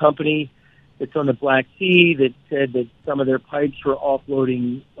pipeline company that's on the Black Sea that said that some of their pipes were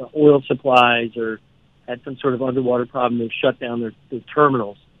offloading oil supplies or had some sort of underwater problem. They've shut down their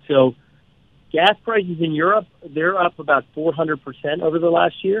terminals. So gas prices in Europe, they're up about 400% over the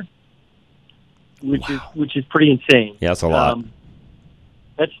last year, which is pretty insane. Yeah, that's a lot.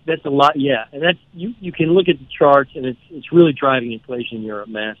 That's a lot, yeah. And that's you can look at the charts, and it's really driving inflation in Europe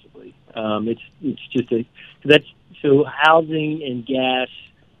massively. It's just so housing and gas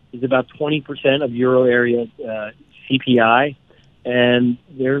is about 20% of Euro area CPI, and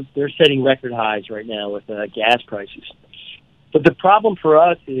they're setting record highs right now with gas prices. But the problem for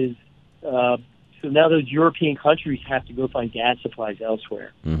us is so now those European countries have to go find gas supplies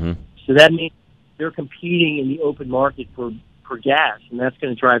elsewhere. Mm-hmm. So that means they're competing in the open market for gas, and that's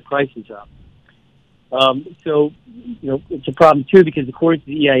going to drive prices up. So, it's a problem, too, because according to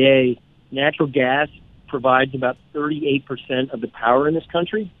the EIA, natural gas provides about 38% of the power in this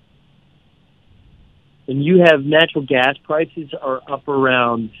country. And you have natural gas prices are up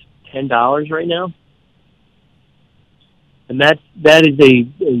around $10 right now. And that is a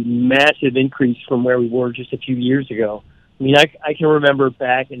massive increase from where we were just a few years ago. I mean, I can remember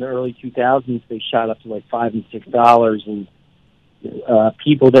back in the early 2000s, they shot up to like $5 and $6, and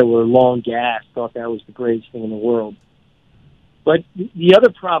people that were long gas thought that was the greatest thing in the world. But the other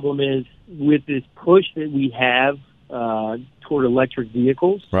problem is with this push that we have toward electric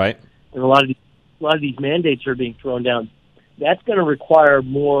vehicles, right? And a lot of these mandates are being thrown down. That's going to require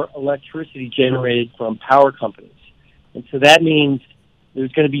more electricity generated from power companies, and so that means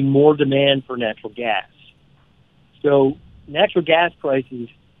there's going to be more demand for natural gas. So natural gas prices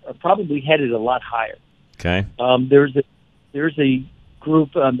are probably headed a lot higher. Okay. There's a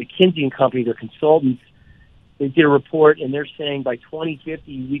group, McKinsey & Company, they're consultants. They did a report, and they're saying by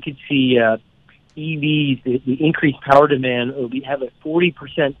 2050 we could see EVs, the increased power demand, will have a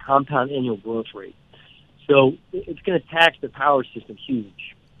 40% compound annual growth rate. So it's going to tax the power system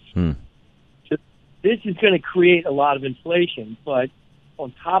huge. So this is going to create a lot of inflation, but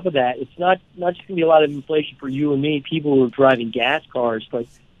on top of that, it's not just going to be a lot of inflation for you and me, people who are driving gas cars, but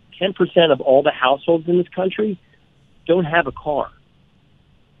 10% of all the households in this country don't have a car.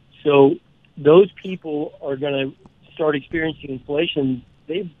 So those people are going to start experiencing inflation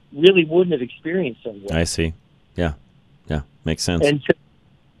they really wouldn't have experienced otherwise. I see. Yeah. Makes sense. And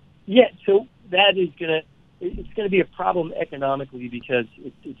so that is it's going to be a problem economically because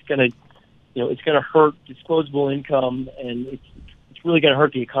it's going to hurt disposable income, and it's really going to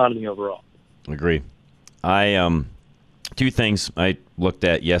hurt the economy overall. Agree. Two things I looked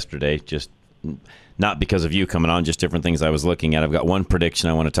at yesterday, just not because of you coming on, just different things I was looking at. I've got one prediction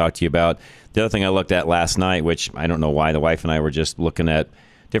I want to talk to you about. The other thing I looked at last night, which I don't know why, the wife and I were just looking at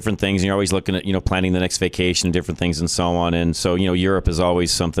different things. And you're always looking at, planning the next vacation, different things and so on. And so, Europe is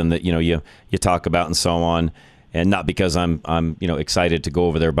always something that, you talk about and so on. And not because I'm excited to go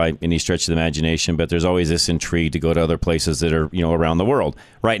over there by any stretch of the imagination, but there's always this intrigue to go to other places that are, around the world.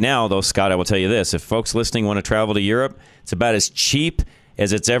 Right now, though, Scott, I will tell you this. If folks listening want to travel to Europe, it's about as cheap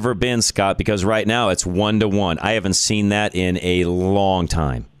as it's ever been, Scott, because right now it's 1-to-1. I haven't seen that in a long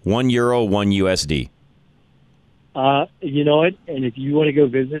time. €1, $1 USD. You know it, and if you want to go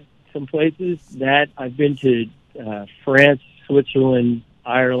visit some places, that I've been to France, Switzerland,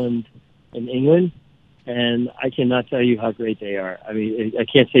 Ireland, and England, and I cannot tell you how great they are. I mean, I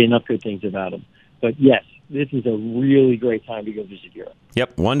can't say enough good things about them. But yes, this is a really great time to go visit Europe.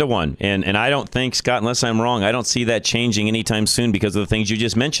 Yep, 1-to-1. And I don't think, Scott, unless I'm wrong, I don't see that changing anytime soon because of the things you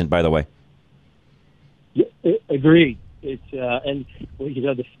just mentioned, by the way. Yeah, agreed. It's and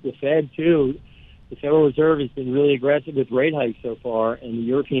the Fed too. the Federal Reserve has been really aggressive with rate hikes so far, and the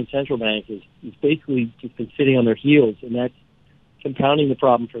European Central Bank is basically just been sitting on their heels, and that's compounding the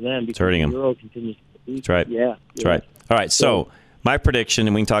problem for them because hurting the them. euro continues to be. That's right. Yeah. That's right. All right. So my prediction,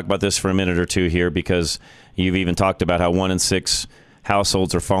 and we can talk about this for a minute or two here, because you've even talked about how 1 in 6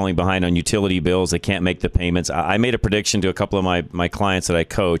 households are falling behind on utility bills. They can't make the payments. I made a prediction to a couple of my clients that I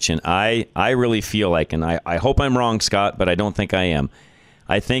coach, and I really feel like, and I hope I'm wrong, Scott, but I don't think I am.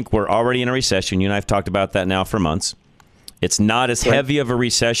 I think we're already in a recession. You and I have talked about that now for months. It's not as heavy of a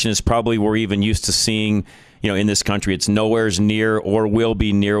recession as probably we're even used to seeing, in this country. It's nowhere near or will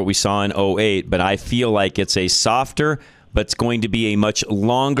be near what we saw in 2008, but I feel like it's a softer, but it's going to be a much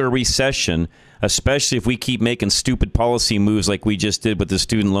longer recession, especially if we keep making stupid policy moves like we just did with the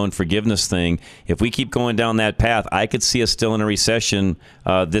student loan forgiveness thing. If we keep going down that path, I could see us still in a recession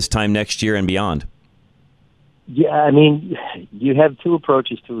this time next year and beyond. Yeah, I mean, you have two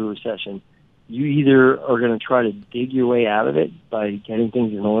approaches to a recession. You either are going to try to dig your way out of it by getting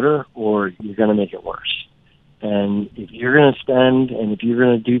things in order, or you're going to make it worse. And if you're going to spend and if you're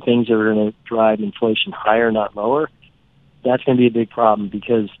going to do things that are going to drive inflation higher, not lower, that's going to be a big problem,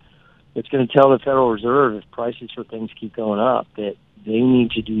 because it's going to tell the Federal Reserve, if prices for things keep going up, that they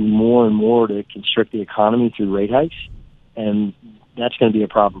need to do more and more to constrict the economy through rate hikes. And that's going to be a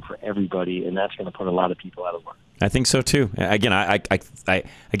problem for everybody, and that's going to put a lot of people out of work. I think so too. Again,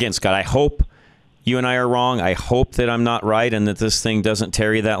 again, Scott, I hope you and I are wrong. I hope that I'm not right and that this thing doesn't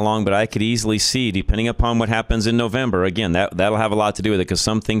tarry that long, but I could easily see, depending upon what happens in November, again, that'll have a lot to do with it, because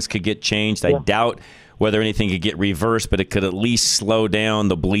some things could get changed. I doubt whether anything could get reversed, but it could at least slow down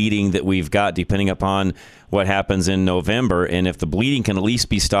the bleeding that we've got, depending upon what happens in November. And if the bleeding can at least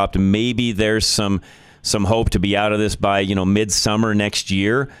be stopped, maybe there's some hope to be out of this by, midsummer next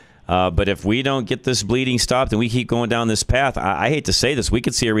year. But if we don't get this bleeding stopped and we keep going down this path, I hate to say this, we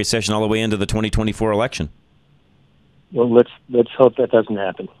could see a recession all the way into the 2024 election. Well, let's hope that doesn't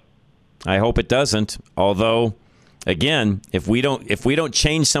happen. I hope it doesn't. Although, again, if we don't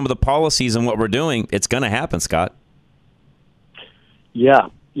change some of the policies and what we're doing, it's going to happen, Scott. Yeah.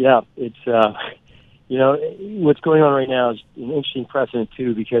 It's what's going on right now is an interesting precedent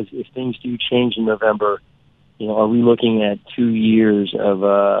too, because if things do change in November, are we looking at 2 years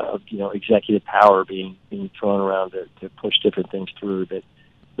of executive power being thrown around to push different things through that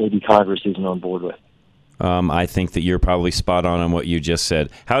maybe Congress isn't on board with? I think that you're probably spot on what you just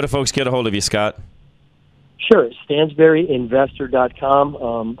said. How do folks get a hold of you, Scott? Sure.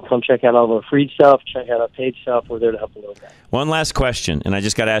 StansberryInvestor.com. Come check out all of our free stuff. Check out our paid stuff. We're there to help a little bit. One last question, and I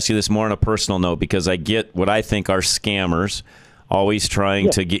just got to ask you this more on a personal note, because I get what I think are scammers always trying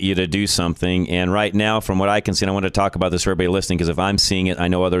to get you to do something. And right now, from what I can see, and I want to talk about this for everybody listening, because if I'm seeing it, I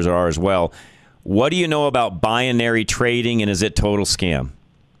know others are as well. What do you know about binary trading, and is it total scam?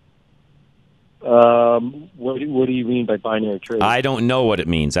 What do you mean by binary trading? I don't know what it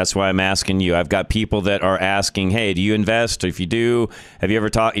means. That's why I'm asking you. I've got people that are asking, "Hey, do you invest? If you do, have you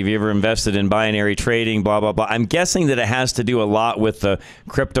ever invested in binary trading? Blah blah blah." I'm guessing that it has to do a lot with the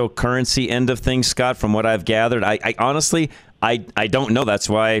cryptocurrency end of things, Scott. From what I've gathered, I honestly I don't know. That's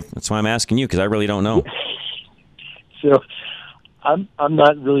why I'm asking you, because I really don't know. So I'm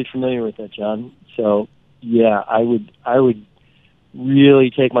not really familiar with that, John. So yeah, I would really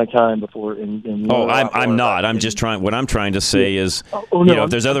take my time before. I'm not. I'm just trying. What I'm trying to say is, if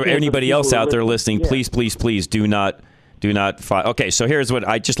there's anybody else out there listening, please do not file. Okay, so here's what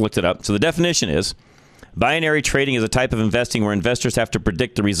I just looked it up. So the definition is: binary trading is a type of investing where investors have to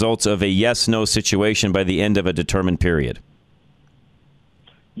predict the results of a yes/no situation by the end of a determined period.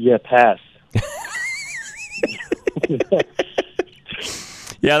 Yeah, pass.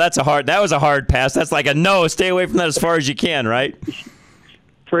 Yeah, that was a hard pass. That's like a no. Stay away from that as far as you can, right?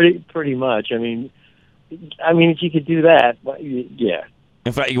 Pretty much. I mean, if you could do that, yeah.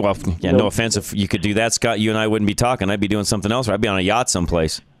 In fact, no offense, if you could do that, Scott, you and I wouldn't be talking. I'd be doing something else. Or I'd be on a yacht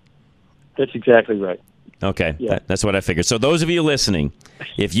someplace. That's exactly right. Okay, yeah. That's what I figured. So those of you listening,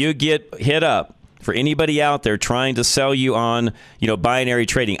 if you get hit up, for anybody out there trying to sell you on, binary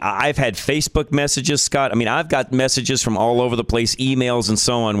trading, I've had Facebook messages, Scott. I've got messages from all over the place, emails and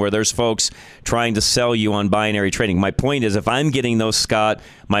so on, where there's folks trying to sell you on binary trading. My point is, if I'm getting those, Scott,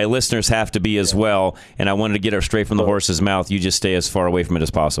 my listeners have to be as well. And I wanted to get it straight from the horse's mouth. You just stay as far away from it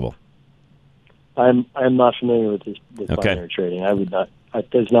as possible. I'm not familiar with binary trading. I would not. It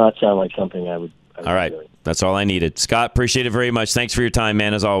does not sound like something I would all right. That's all I needed. Scott, appreciate it very much. Thanks for your time,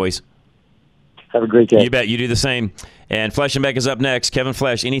 man, as always. Have a great day. You bet. You do the same. And Flesh and Beck is up next. Kevin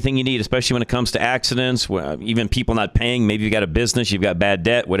Flesh, anything you need, especially when it comes to accidents, even people not paying. Maybe you've got a business, you've got bad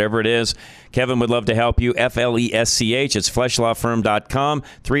debt, whatever it is. Kevin would love to help you. FLESCH. It's fleshlawfirm.com,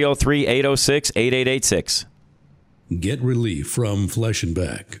 303-806-8886. Get relief from Flesh and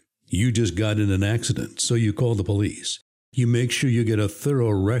Beck. You just got in an accident, so you call the police. You make sure you get a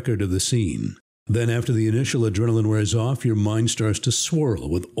thorough record of the scene. Then after the initial adrenaline wears off, your mind starts to swirl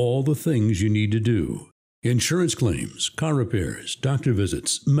with all the things you need to do. Insurance claims, car repairs, doctor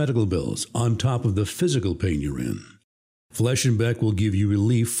visits, medical bills, on top of the physical pain you're in. Flesh and Beck will give you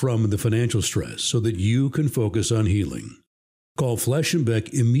relief from the financial stress so that you can focus on healing. Call Flesh and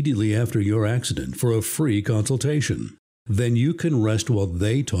Beck immediately after your accident for a free consultation. Then you can rest while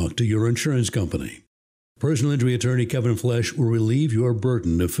they talk to your insurance company. Personal injury attorney Kevin Flesh will relieve your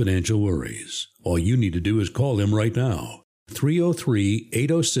burden of financial worries. All you need to do is call him right now.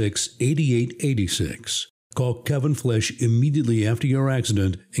 303-806-8886. Call Kevin Flesh immediately after your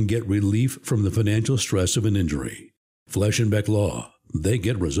accident and get relief from the financial stress of an injury. Flesh and Beck Law. They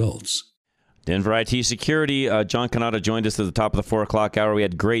get results. Denver IT Security. John Canada joined us at the top of the 4 o'clock hour. We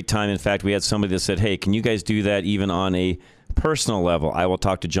had great time. In fact, we had somebody that said, hey, can you guys do that even on a personal level? I will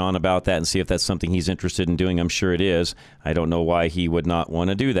talk to John about that and see if that's something he's interested in doing. I'm sure it is. I don't know why he would not want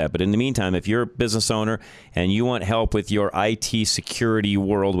to do that. But in the meantime, if you're a business owner and you want help with your IT security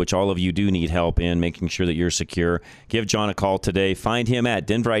world, which all of you do need help in, making sure that you're secure, give John a call today. Find him at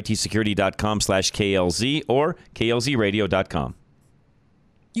denveritsecurity.com/KLZ or klzradio.com.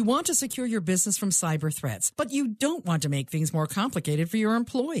 You want to secure your business from cyber threats, but you don't want to make things more complicated for your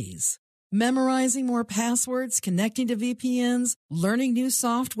employees. Memorizing more passwords, connecting to VPNs, learning new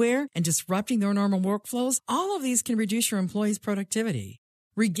software, and disrupting their normal workflows, all of these can reduce your employees' productivity.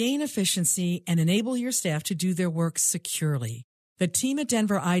 Regain efficiency and enable your staff to do their work securely. The team at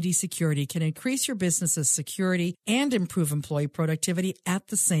Denver ID Security can increase your business's security and improve employee productivity at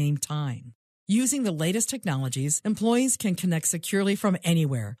the same time. Using the latest technologies, employees can connect securely from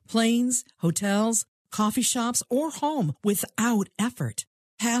anywhere, planes, hotels, coffee shops, or home without effort.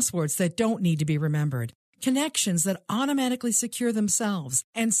 Passwords that don't need to be remembered, connections that automatically secure themselves,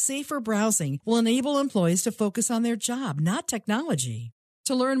 and safer browsing will enable employees to focus on their job, not technology.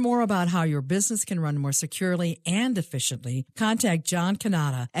 To learn more about how your business can run more securely and efficiently, contact John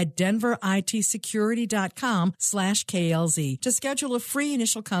Canada at denveritsecurity.com/KLZ to schedule a free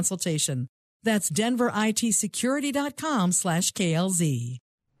initial consultation. That's denveritsecurity.com/KLZ.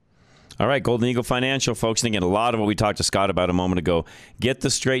 All right, Golden Eagle Financial, folks. And again, a lot of what we talked to Scott about a moment ago. Get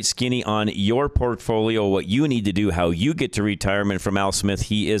the straight skinny on your portfolio, what you need to do, how you get to retirement from Al Smith.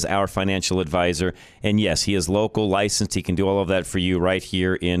 He is our financial advisor. And yes, he is local, licensed. He can do all of that for you right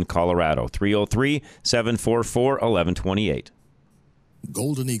here in Colorado. 303-744-1128.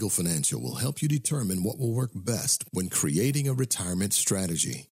 Golden Eagle Financial will help you determine what will work best when creating a retirement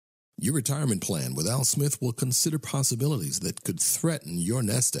strategy. Your retirement plan with Al Smith will consider possibilities that could threaten your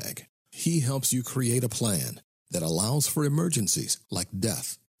nest egg. He helps you create a plan that allows for emergencies like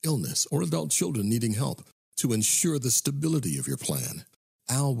death, illness, or adult children needing help to ensure the stability of your plan.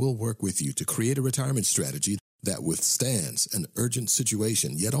 Al will work with you to create a retirement strategy that withstands an urgent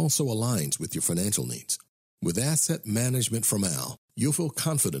situation yet also aligns with your financial needs. With asset management from Al, you'll feel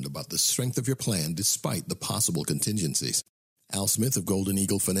confident about the strength of your plan despite the possible contingencies. Al Smith of Golden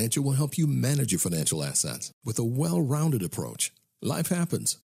Eagle Financial will help you manage your financial assets with a well-rounded approach. Life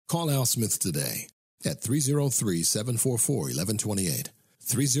happens. Call Al Smith today at 303-744-1128,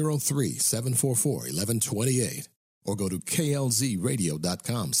 303-744-1128, or go to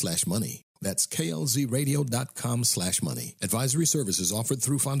klzradio.com/money. That's klzradio.com/money. Advisory services offered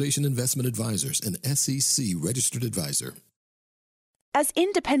through Foundation Investment Advisors, an SEC registered advisor. As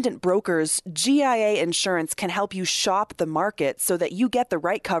independent brokers, GIA Insurance can help you shop the market so that you get the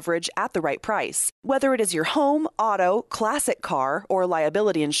right coverage at the right price. Whether it is your home, auto, classic car, or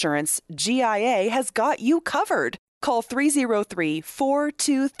liability insurance, GIA has got you covered. Call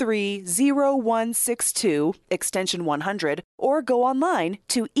 303-423-0162, extension 100, or go online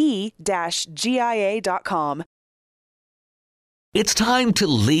to e-gia.com. It's time to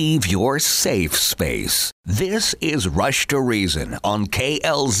leave your safe space. This is Rush to Reason on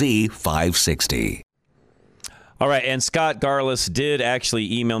KLZ 560. All right, and Scott Garlis did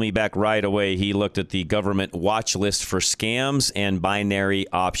actually email me back right away. He looked at the government watch list for scams, and binary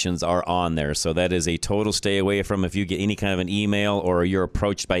options are on there. So that is a total stay away from. If you get any kind of an email or you're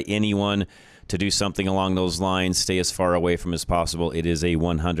approached by anyone to do something along those lines, stay as far away from as possible. It is a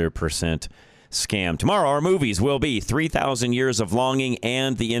 100% scam. Tomorrow, our movies will be 3,000 Years of Longing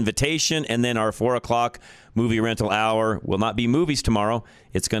and The Invitation. And then our 4 o'clock movie rental hour will not be movies tomorrow.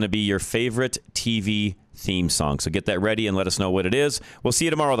 It's going to be your favorite TV theme song. So get that ready and let us know what it is. We'll see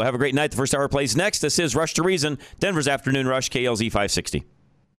you tomorrow, though. Have a great night. The first hour plays next. This is Rush to Reason, Denver's Afternoon Rush, KLZ 560.